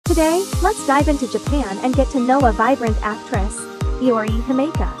Today, let's dive into Japan and get to know a vibrant actress, Iori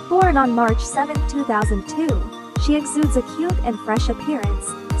Himeka. Born on March 7, 2002, she exudes a cute and fresh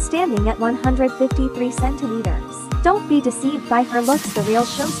appearance, standing at 153 centimeters. Don't be deceived by her looks, the real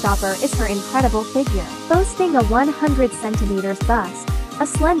showstopper is her incredible figure. Boasting a 100 centimeters bust, a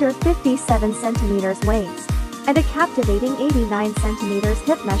slender 57 centimeters waist, and a captivating 89 centimeters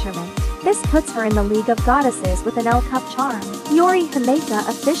hip measurement. This puts her in the league of goddesses with an L-cup charm. Iori Himeka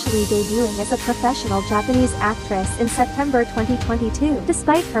officially debuting as a professional Japanese actress in September 2022.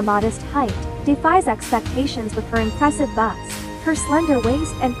 Despite her modest height, defies expectations with her impressive bust, her slender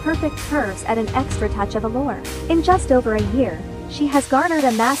waist and perfect curves add an extra touch of allure. In just over a year, she has garnered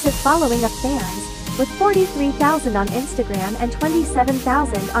a massive following of fans, with 43,000 on Instagram and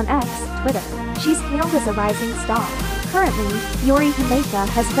 27,000 on X, Twitter. She's hailed as a rising star. Currently, Iori Himeka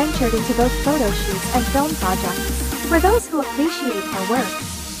has ventured into both photo shoots and film projects. For those who appreciate her work,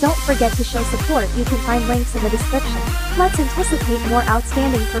 don't forget to show support. You can find links in the description. Let's anticipate more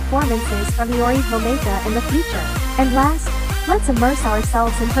outstanding performances from Iori Himeka in the future. And last, let's immerse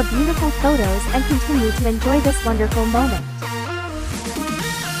ourselves in her beautiful photos and continue to enjoy this wonderful moment.